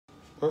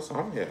What's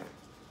on here?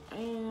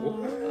 And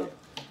What?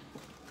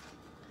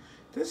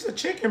 This is a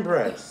chicken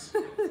breast.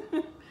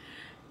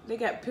 they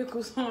got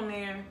pickles on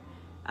there.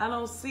 I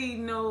don't see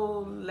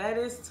no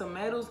lettuce,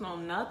 tomatoes, no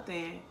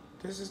nothing.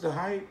 This is the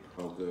hype.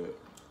 Oh, good.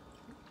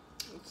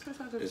 It's just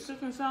like a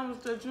chicken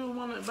sandwich that you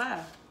want to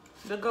buy.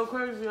 To go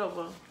crazy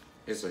over.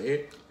 It's a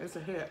hit? It's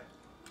a hit.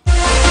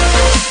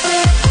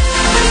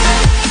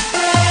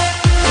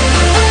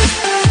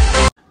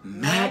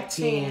 Mac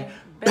 10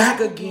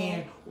 back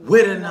again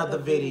with another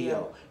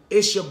video.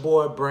 It's your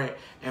boy Brent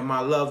and my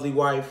lovely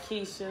wife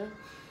Keisha.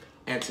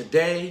 And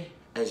today,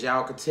 as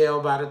y'all could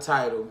tell by the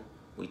title,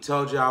 we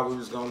told y'all we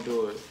was gonna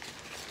do it.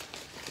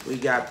 We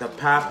got the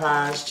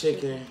Popeyes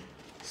chicken,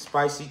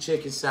 spicy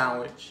chicken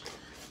sandwich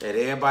that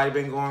everybody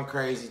been going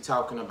crazy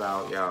talking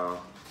about, y'all.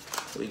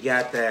 We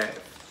got that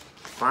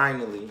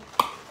finally.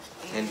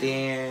 And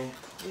then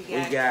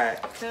we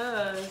got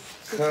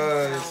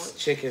Cuz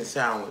chicken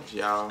sandwich,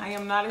 y'all. I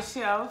am not a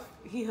chef.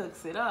 He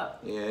hooks it up.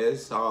 Yeah,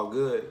 it's all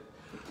good.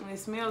 And it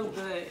smells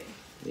good.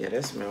 Yeah,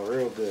 that smells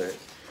real good.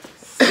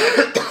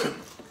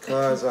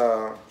 Cuz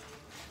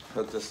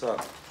hooked us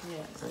up.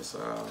 Yes. Let's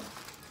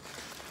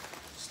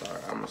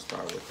I'm gonna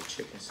start with the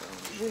chicken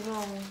sandwich.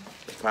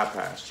 The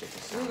Popeyes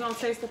chicken sandwich. We're gonna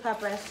taste the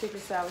Popeyes chicken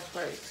sandwich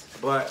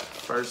first. But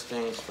first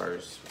things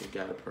first, we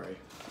gotta pray.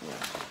 Yeah.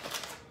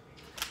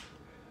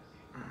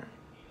 Alright.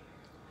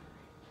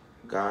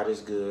 God is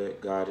good,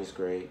 God is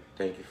great.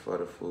 Thank you for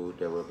the food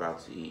that we're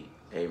about to eat.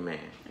 Amen.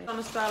 I'm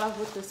gonna start off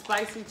with the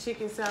spicy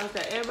chicken sandwich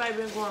that everybody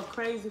been going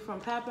crazy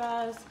from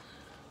Popeyes.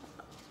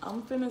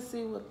 I'm finna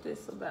see what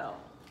this about.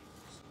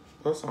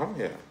 What's on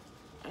here?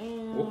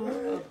 And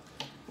what?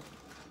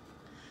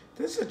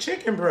 This is a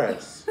chicken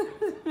breast.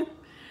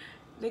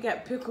 they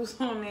got pickles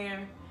on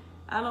there.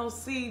 I don't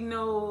see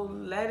no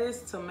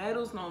lettuce,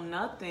 tomatoes, no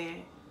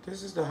nothing.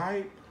 This is the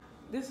hype.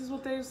 This is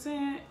what they were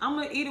saying. I'm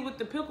gonna eat it with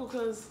the pickle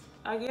because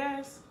I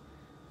guess.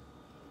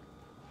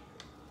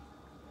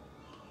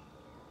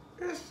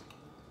 Yes.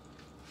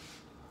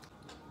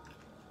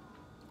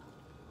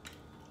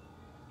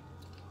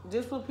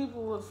 Just what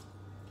people was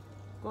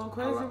going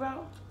crazy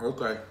about?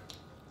 Okay.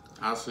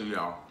 I'll see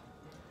y'all.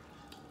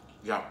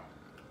 Yeah.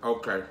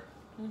 Okay.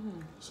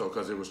 So,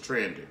 because it was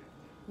trending.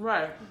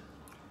 Right.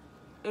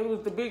 It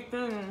was the big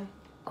thing.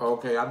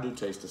 Okay, I do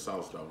taste the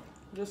sauce, though.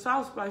 The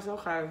sauce spice,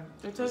 okay.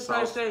 It tastes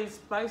like they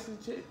spicy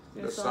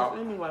chicken sauce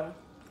anyway.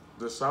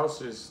 The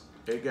sauce is,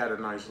 it got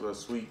a nice little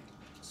sweet,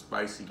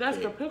 spicy That's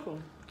kick. the pickle.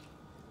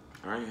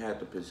 I ain't had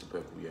the piece of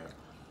pickle yet.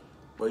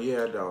 But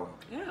yeah, though.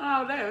 Yeah,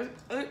 all that.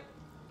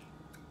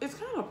 It's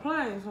kind of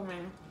plain for me.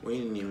 We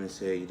didn't even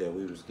say that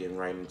we was getting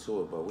right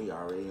into it, but we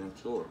already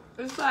into it.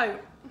 It's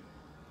like,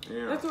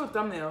 yeah. let's do a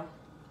thumbnail.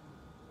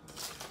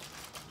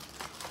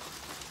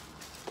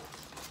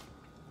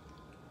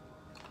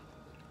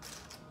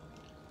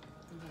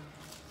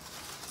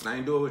 I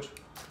ain't do it with you.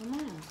 Come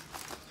on.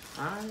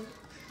 Alright.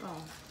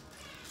 Oh.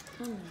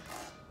 Come on.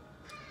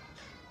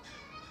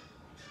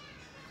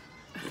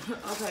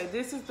 Okay,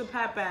 this is the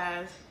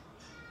Popeyes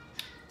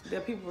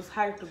that people was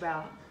hyped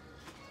about.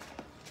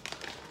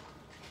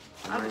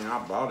 I mean, I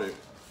bought it.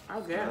 I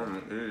guess.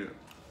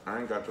 I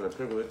ain't got to the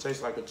pickle. It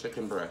tastes like a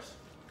chicken breast.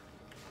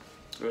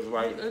 It's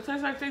like... It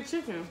tastes like they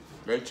chicken.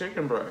 They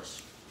chicken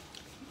breast.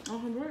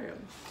 On bread.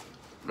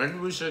 Maybe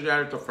we should have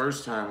got it the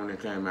first time when it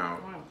came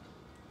out. Wow.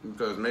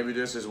 Because maybe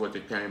this is what they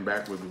came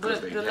back with because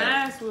But they the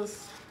had last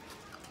was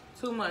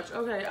too much.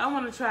 Okay, I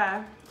want to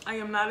try. I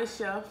am not a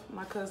chef.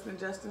 My cousin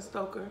Justin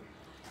Stoker,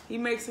 he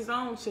makes his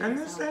own chicken And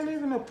this sandwich. ain't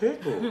even a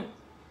pickle.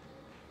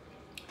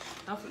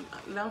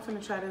 I'm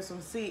finna try this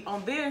one. See,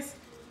 on this,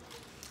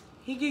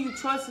 he give you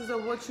choices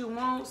of what you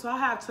want. So I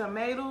have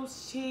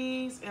tomatoes,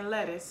 cheese, and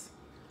lettuce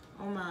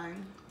on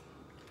mine.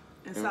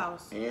 And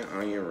sauce. And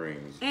onion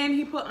rings. And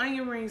he put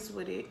onion rings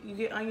with it. You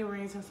get onion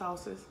rings and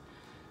sauces.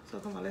 So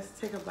come on, let's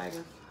take a bite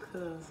of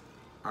Cuz.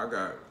 I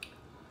got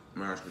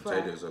mashed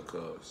potatoes or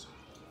Cuz.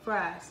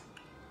 Fries.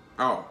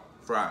 Oh,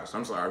 fries.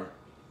 I'm sorry.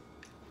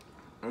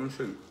 Let me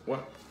see.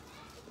 What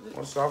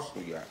sauce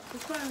we got?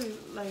 It's probably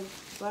like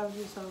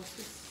barbecue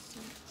sauces.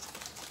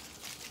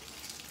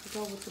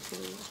 Go with the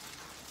food.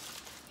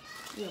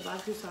 Yeah,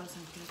 barbecue sauce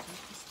and ketchup.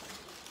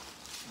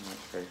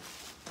 Okay.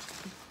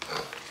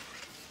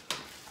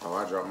 Oh,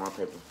 I dropped my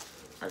paper.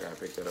 I gotta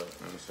pick that up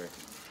in a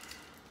second.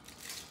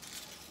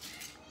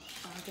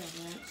 Oh, I got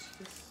ranch.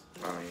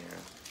 Oh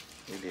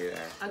yeah, we did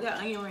ask. I got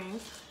onion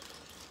rings.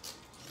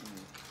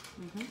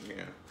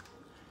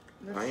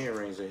 Yeah. Onion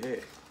rings are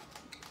hit.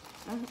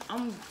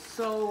 I'm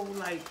so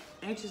like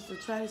anxious to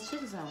try his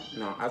chicken sandwich.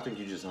 No, I think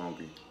you're just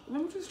hungry.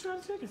 Let me just try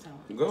the chicken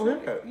sandwich. Go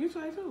ahead. You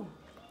try too.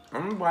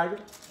 I'm gonna bite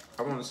it.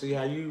 I want to see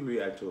how you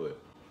react to it.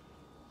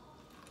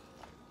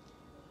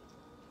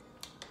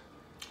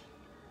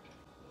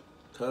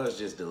 Cuz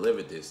just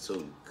delivered this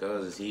too.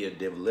 Cuz he'll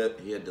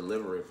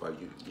deliver it for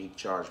you. He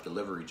charged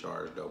delivery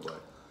charge though,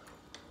 but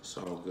it's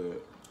all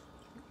good.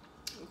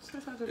 It's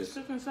just like a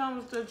chicken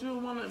sandwich that you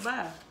want to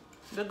buy.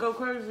 To go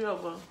crazy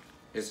over.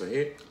 It's a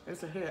hit?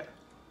 It's a hit.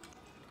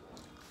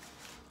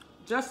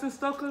 Justin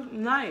Stoker,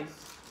 nice.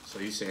 So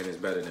you saying it's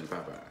better than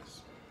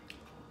Popeyes?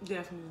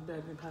 Definitely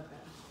better than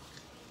Popeye.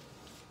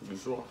 You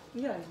sure?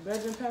 Yeah, it's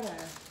better than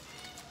Popeye.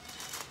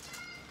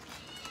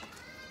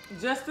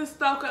 Justice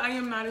Stoker, I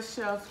am not a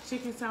chef.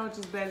 Chicken sandwich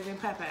is better than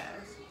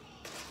Popeyes.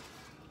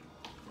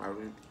 I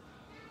mean,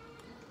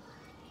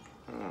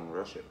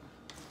 rush it.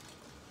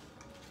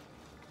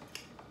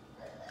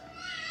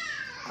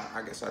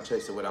 I guess I'll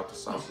taste it without the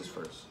sauces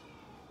first.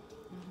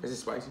 Is it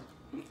spicy?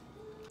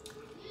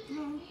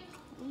 No.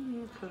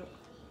 Okay.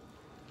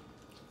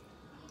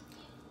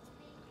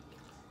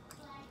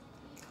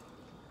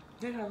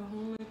 They have a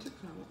homemade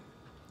chicken.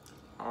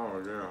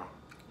 Oh, yeah.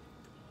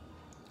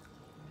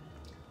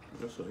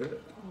 This will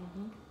hit.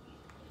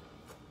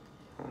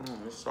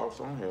 This sauce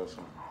on here or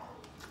something.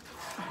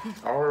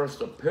 Oh, it's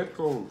the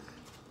pickles.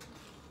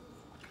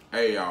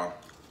 Hey, y'all.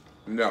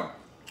 No.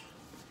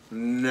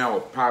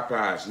 No,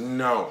 Popeyes,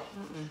 no.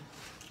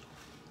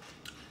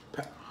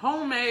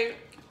 Homemade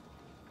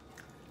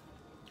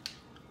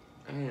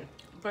And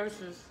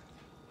versus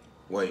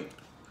wait,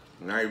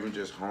 not even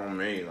just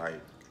homemade.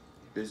 Like,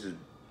 this is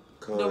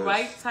cause the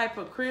right type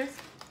of crisp.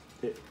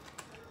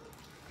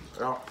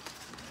 Y'all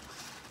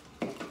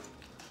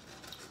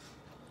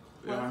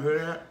hear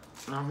that?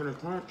 Y'all hear the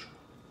crunch?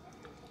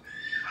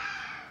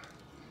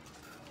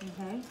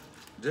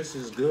 This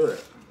is good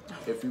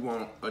if you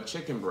want a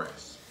chicken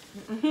breast.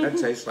 That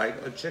tastes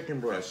like a chicken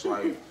breast.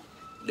 Like,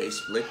 they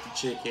split the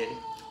chicken,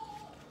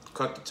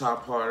 cut the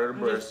top part of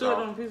the breast off,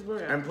 on a piece of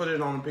bread. and put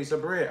it on a piece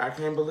of bread. I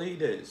can't believe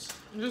this.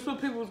 Just what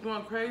people was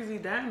going crazy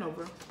dying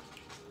over.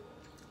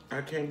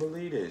 I can't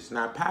believe this.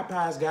 Now,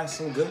 Popeye's got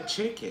some good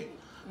chicken.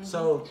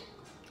 So,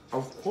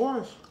 of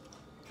course,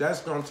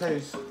 that's going to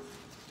taste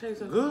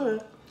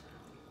good.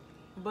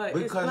 But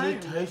Because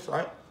it tastes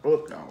like,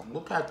 look y'all,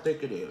 look how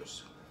thick it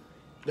is.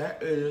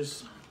 That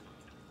is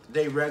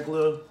they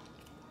regular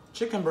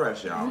chicken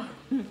breast, y'all.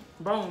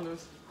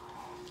 boneless.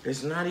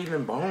 It's not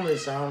even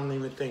boneless, I don't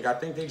even think. I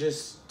think they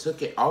just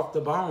took it off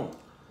the bone.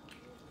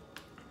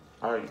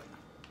 Like,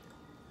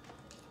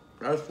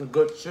 that's some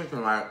good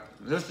chicken. Like,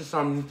 this is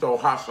something you throw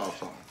hot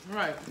sauce on.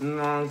 Right. You know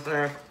what I'm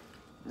saying?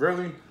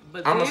 Really?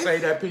 But I'm going to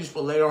save that piece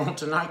for later on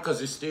tonight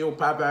because it's still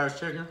Popeye's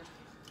chicken.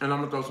 And I'm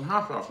going to throw some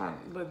hot sauce on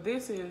it. But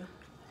this is,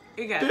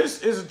 it got.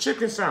 This is a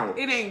chicken sandwich.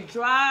 It ain't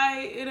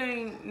dry. It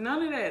ain't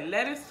none of that.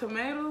 Lettuce,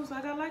 tomatoes.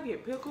 Like I like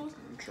it. Pickles.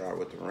 Try it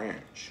with the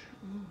ranch.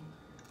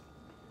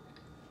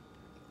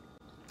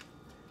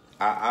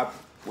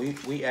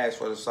 We asked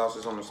for the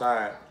sauces on the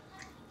side,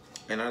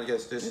 and I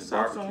guess this is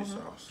barbecue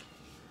sauce.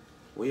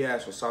 We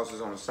asked for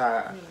sauces on the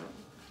side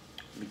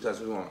because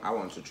I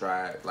want to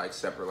try it like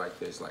separate like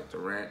this, like the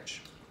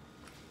ranch.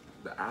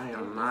 But I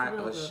am not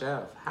a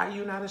chef. How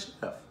you not a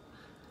chef?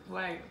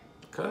 Right.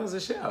 Cause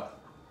a chef.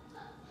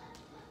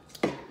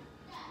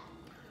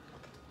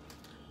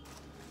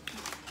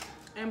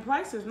 And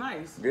price is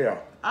nice. Yeah.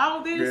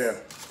 All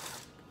this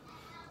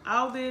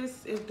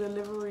is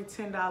delivery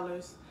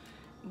 $10.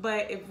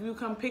 But if you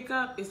come pick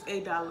up, it's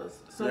 $8.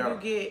 So you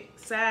get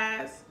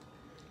sides.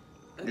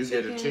 You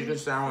get a chicken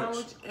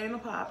sandwich and a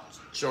pop.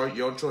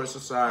 Your choice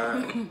of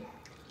side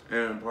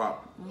and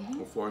pop.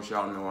 Of course,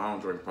 y'all know I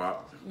don't drink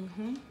pop.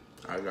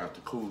 I got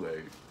the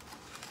Kool-Aid.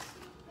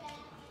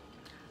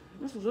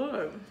 This is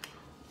good.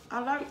 I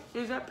like.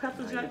 Is that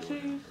pepper jack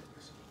cheese?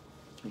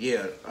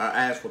 Yeah, I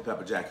asked for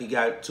pepper jack. He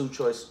got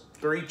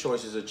three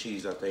choices of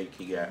cheese. I think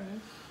he got.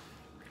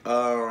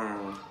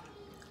 Hold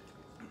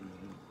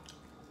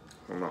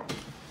on.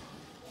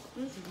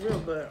 This is real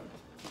good.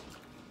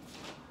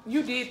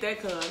 You did that,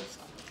 cuz.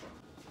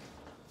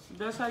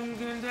 That's how you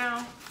getting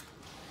down?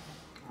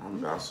 I'm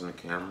bouncing the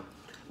camera.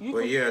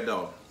 But yeah,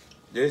 though.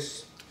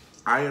 This,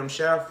 I am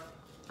chef.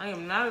 I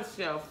am not a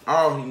chef.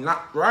 Oh, he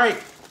not, right.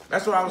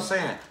 That's what I was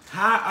saying.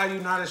 How are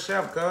you not a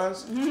chef,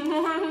 cuz?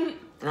 I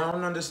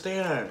don't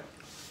understand.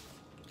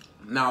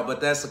 No, but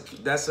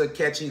that's a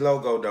catchy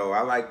logo, though.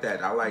 I like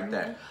that. I like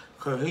that.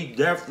 Because he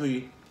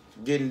definitely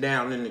getting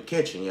down in the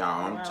kitchen,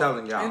 y'all. I'm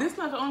telling y'all. And this is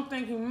not the only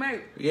thing he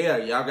make. Yeah,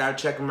 y'all got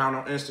to check him out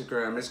on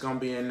Instagram. It's going to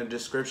be in the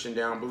description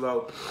down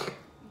below.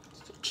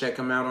 Check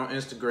him out on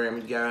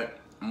Instagram. He got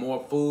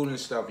more food and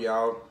stuff,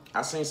 y'all.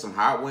 I seen some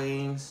hot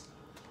wings.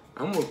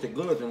 Them looked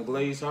good, them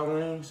glazed hot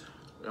wings.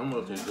 Them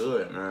looked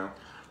good, man.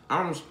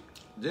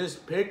 This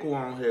pickle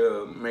on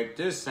here make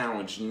this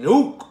sandwich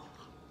nuke.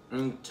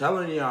 I'm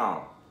telling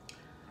y'all.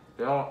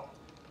 Y'all.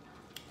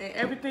 And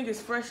everything is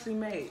freshly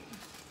made.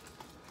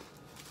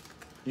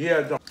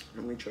 Yeah,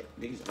 let me try.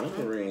 These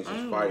onion rings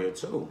is fire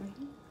too.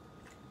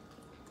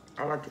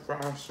 I like the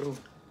fries too.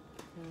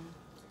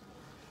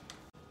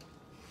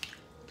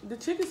 The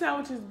chicken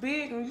sandwich is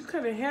big, and you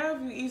couldn't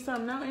have you eat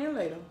something now and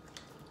later.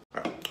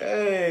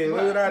 Hey,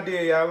 look what I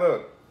did, y'all.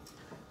 Look,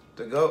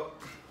 the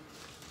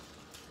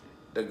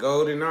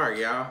golden arc,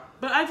 y'all.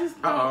 But I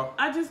just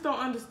don't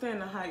understand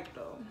the hype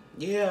though.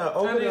 Yeah,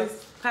 over the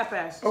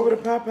Popeyes. Over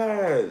the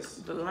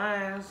Popeyes. The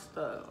lines,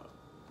 the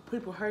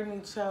people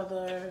hurting each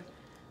other,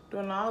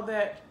 doing all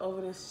that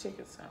over this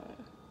chicken sandwich.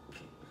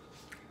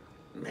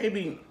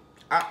 Maybe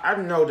I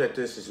know that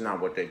this is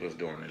not what they was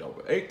doing it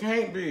over. It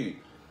can't be.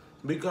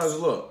 Because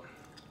look,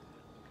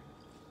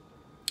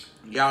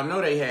 y'all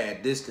know they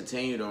had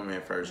discontinued them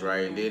at first,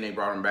 right? And then they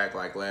brought them back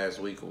like last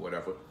week or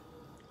whatever.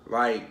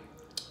 Like,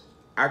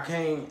 I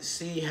can't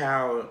see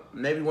how,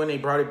 maybe when they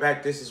brought it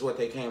back, this is what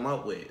they came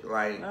up with.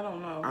 Like, I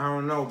don't know. I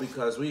don't know,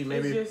 because we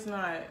maybe... It's just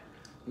not...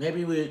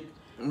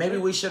 Maybe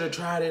we should have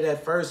tried it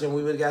at first and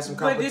we would have got some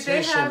competition,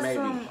 but did they have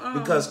maybe. Some,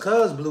 because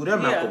Cuz blew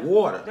them out the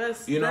water.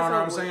 You know what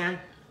I'm saying?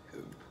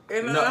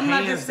 And no, I'm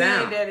not just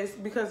saying down. that it's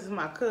because it's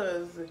my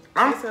cousin.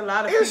 It's a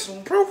lot of it's people.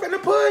 It's proof in the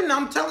pudding,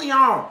 I'm telling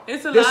y'all.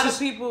 It's a lot of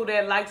people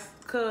that likes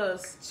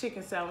Cuz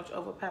chicken sandwich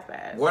over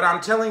Popeyes. What I'm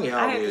telling y'all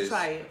I had to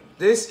try it.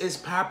 This is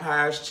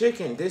Popeye's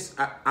chicken.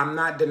 I'm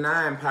not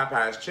denying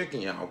Popeye's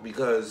chicken, y'all,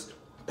 because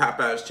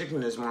Popeye's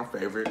chicken is my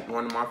favorite,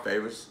 one of my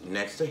favorites,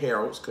 next to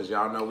Harold's, because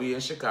y'all know we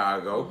in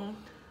Chicago.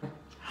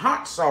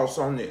 Hot sauce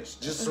on this.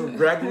 Just some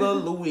regular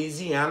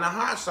Louisiana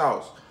hot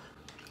sauce.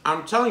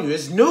 I'm telling you,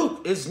 it's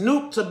nuke. It's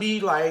nuke to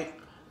be like...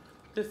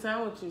 The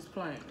sandwich is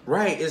plain.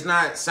 Right. It's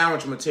not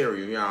sandwich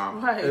material,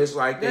 y'all. Right. It's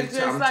like... That's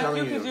just I'm like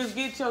telling you can just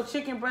get your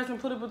chicken breast and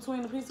put it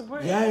between a piece of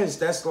bread. Yes,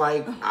 that's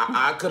like...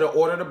 I could have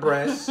ordered a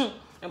breast,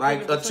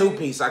 like a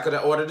 2-piece. I could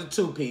have ordered a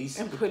 2-piece.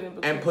 And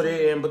put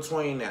it in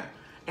between that.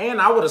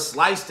 And I would have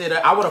sliced it.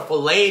 I would have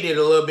filleted it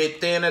a little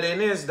bit thinner than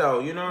this,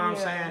 though. You know what I'm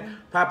saying?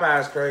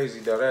 Popeye's crazy,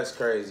 though. That's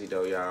crazy,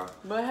 though, y'all.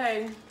 But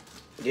hey...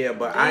 Yeah,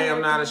 but I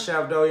am not a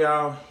chef, though,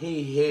 y'all.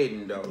 He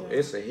hidden, though. Yeah.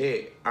 It's a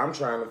hit. I'm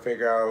trying to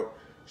figure out...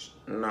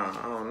 Nah,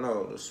 I don't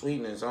know. The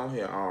sweetness on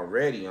here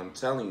already, I'm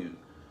telling you.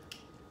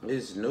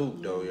 It's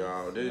nuke, though,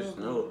 y'all. This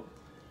nuke.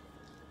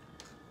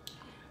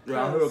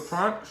 Y'all hear a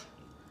crunch?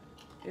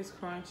 It's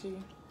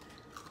crunchy.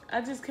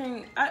 I just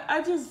can't...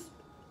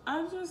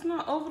 I'm just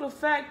not over the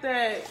fact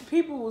that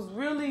people was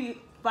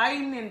really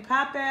fighting in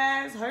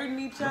Popeyes, hurting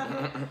each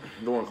other.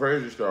 Doing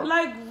crazy stuff.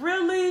 Like,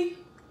 really?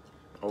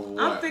 Over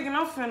what? I'm thinking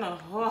I'm finna...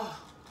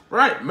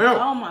 Right, milk.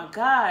 Oh my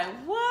God,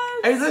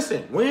 what? Hey,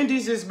 listen,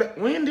 Wendy's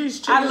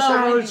chicken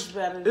sandwich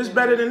is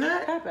better than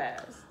that.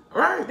 Popeyes.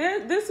 Right.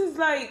 This is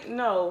like,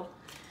 no.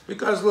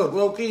 Because look,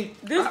 low-key,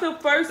 this the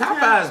first time.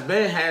 Popeyes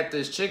been had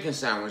this chicken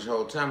sandwich the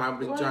whole time. I've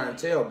been trying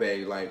to tell,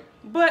 babe, like.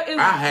 But it's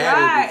I had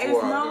dry. it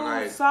before. It's no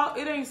like, salt.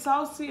 It ain't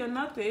salty or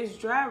nothing. It's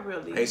dry,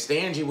 really. They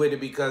stingy with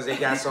it because they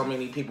got so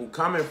many people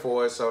coming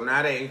for it. So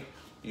now they,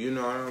 you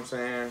know what I'm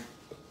saying?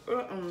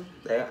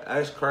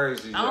 That's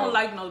crazy. I don't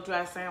like no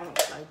dry sandwich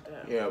like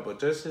that. Yeah, but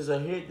this is a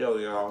hit though,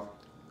 y'all.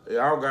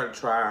 Y'all gotta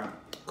try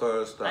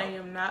Cuz stuff. I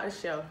am not a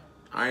chef.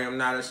 I am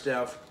not a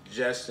chef.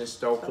 Justin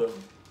Stoker.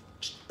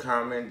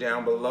 Comment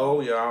down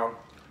below, y'all.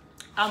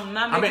 I'm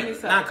not making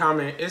this up. Not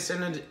comment. It's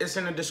in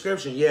the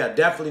description. Yeah,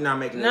 definitely not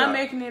making it up. Not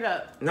making it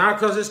up. Not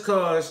because it's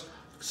Cuz.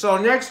 So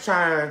next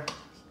time,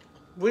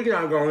 we're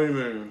not gonna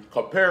even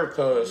compare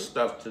Cuz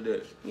stuff to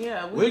this.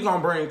 Yeah, we're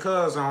gonna bring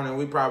Cuz on and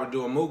we probably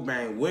do a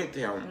mukbang with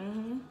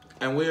him,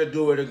 and we'll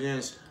do it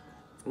against.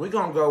 We're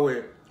gonna go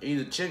with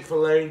either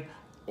Chick-fil-A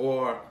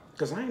or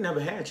because I ain't never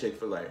had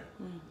Chick-fil-A.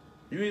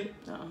 You either?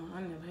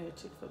 I never had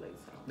Chick-fil-A.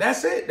 So.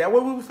 That's it. That's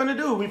what we were finna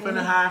do. We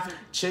finna have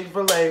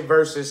Chick-fil-A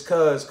versus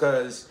Cuz,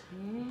 cause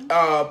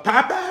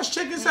Popeye's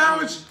chicken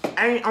sandwich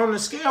ain't on the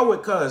scale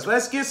with Cuz.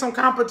 Let's get some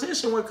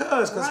competition with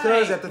Cuz, cause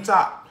Cuz at the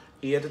top.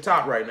 He at the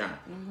top right now.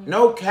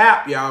 No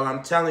cap, y'all.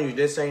 I'm telling you,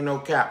 this ain't no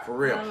cap for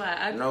real.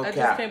 I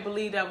just can't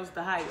believe that was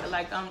the hype.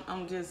 Like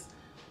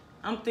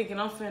I'm thinking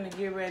I'm finna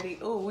get ready.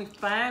 Oh, we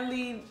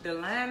finally, the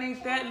line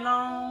ain't that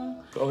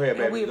long. Go ahead,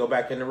 baby. Go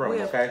back in the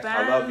room, okay?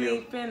 I love you.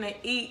 We finna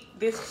eat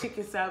this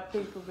chicken sandwich.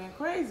 People been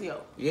crazy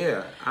over.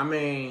 Yeah, I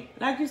mean,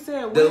 like you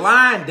said, the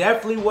line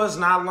definitely was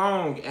not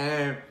long,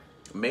 and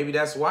maybe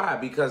that's why,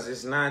 because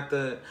it's not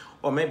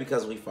or maybe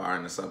because we far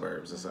in the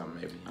suburbs or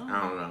something. Maybe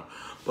I don't know.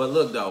 But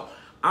look though.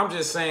 I'm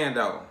just saying,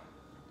 though.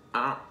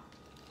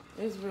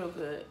 It's real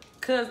good.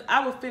 Because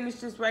I would finish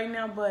this right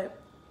now, but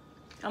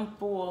I'm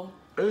full.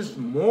 It's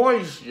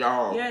moist,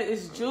 y'all. Yeah,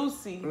 it's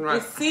juicy.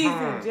 Like, it's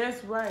seasoned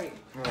just right.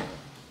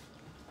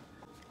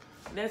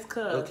 That's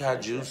Cuz. Look how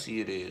juicy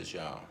it is,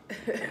 y'all.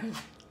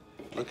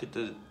 Look at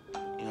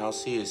y'all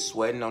see it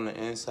sweating on the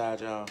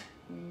inside, y'all.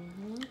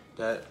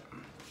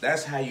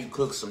 That's how you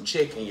cook some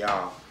chicken,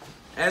 y'all.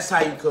 That's how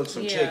you cook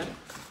some chicken.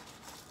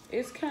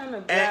 It's kind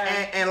of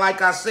dry. And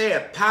like I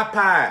said,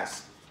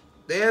 Popeyes,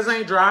 theirs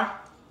ain't dry.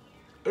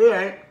 It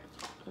ain't.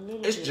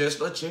 It's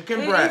just a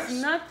chicken breast.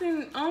 There's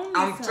nothing on this.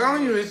 I'm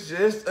telling you, it's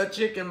just a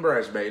chicken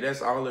breast, babe.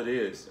 That's all it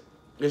is.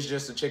 It's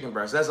just a chicken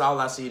breast. That's all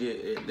I see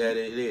that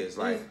it is.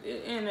 Like,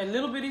 and a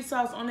little bitty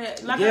sauce on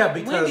that. Like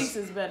because Wendy's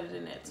is better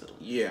than that too.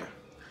 Yeah.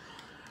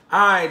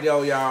 All right,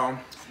 though, y'all.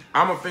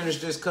 I'm gonna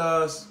finish this,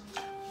 Cuz.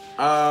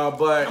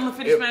 But I'm gonna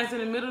finish mine in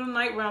the middle of the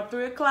night around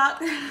 3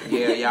 o'clock.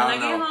 Yeah, y'all when I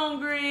know. get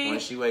hungry. When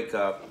she wake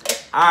up.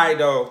 All right,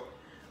 though.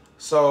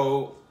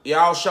 So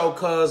y'all show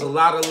Cuz a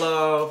lot of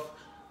love.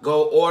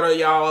 Go order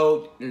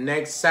y'all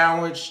next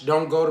sandwich.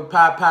 Don't go to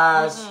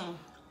Popeyes.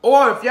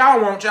 Or if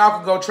y'all want, y'all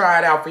can go try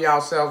it out for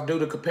y'allself. Do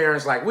the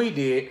comparisons like we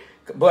did.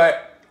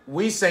 But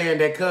we saying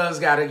that Cuz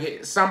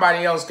gotta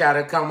somebody else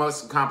gotta come up with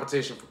some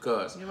competition for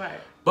Cuz. You're right.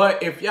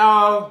 But if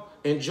y'all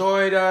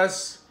enjoyed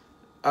us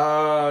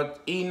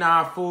eating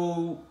our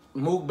food,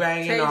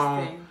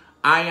 mukbanging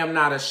I Am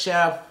Not a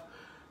Chef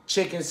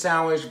chicken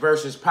sandwich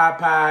versus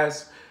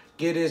Popeyes.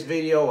 Give this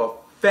video a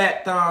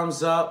fat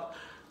thumbs up.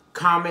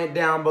 Comment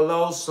down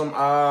below some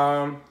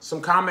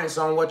comments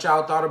on what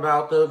y'all thought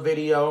about the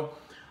video.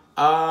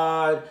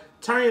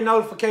 Turn your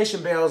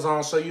notification bells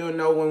on so you'll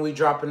know when we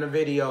dropping the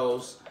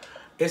videos.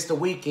 It's the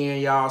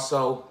weekend, y'all,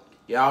 so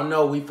y'all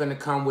know we finna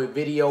come with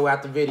video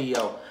after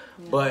video.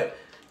 Yeah. But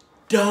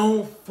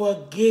don't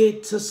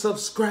forget to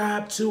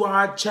subscribe to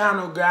our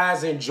channel,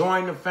 guys, and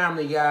join the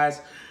family, guys.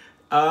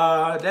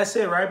 That's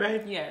it, right,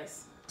 babe?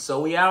 Yes.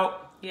 So we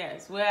out?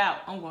 Yes, we're out.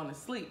 I'm going to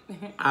sleep.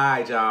 All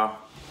right, y'all.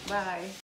 Bye.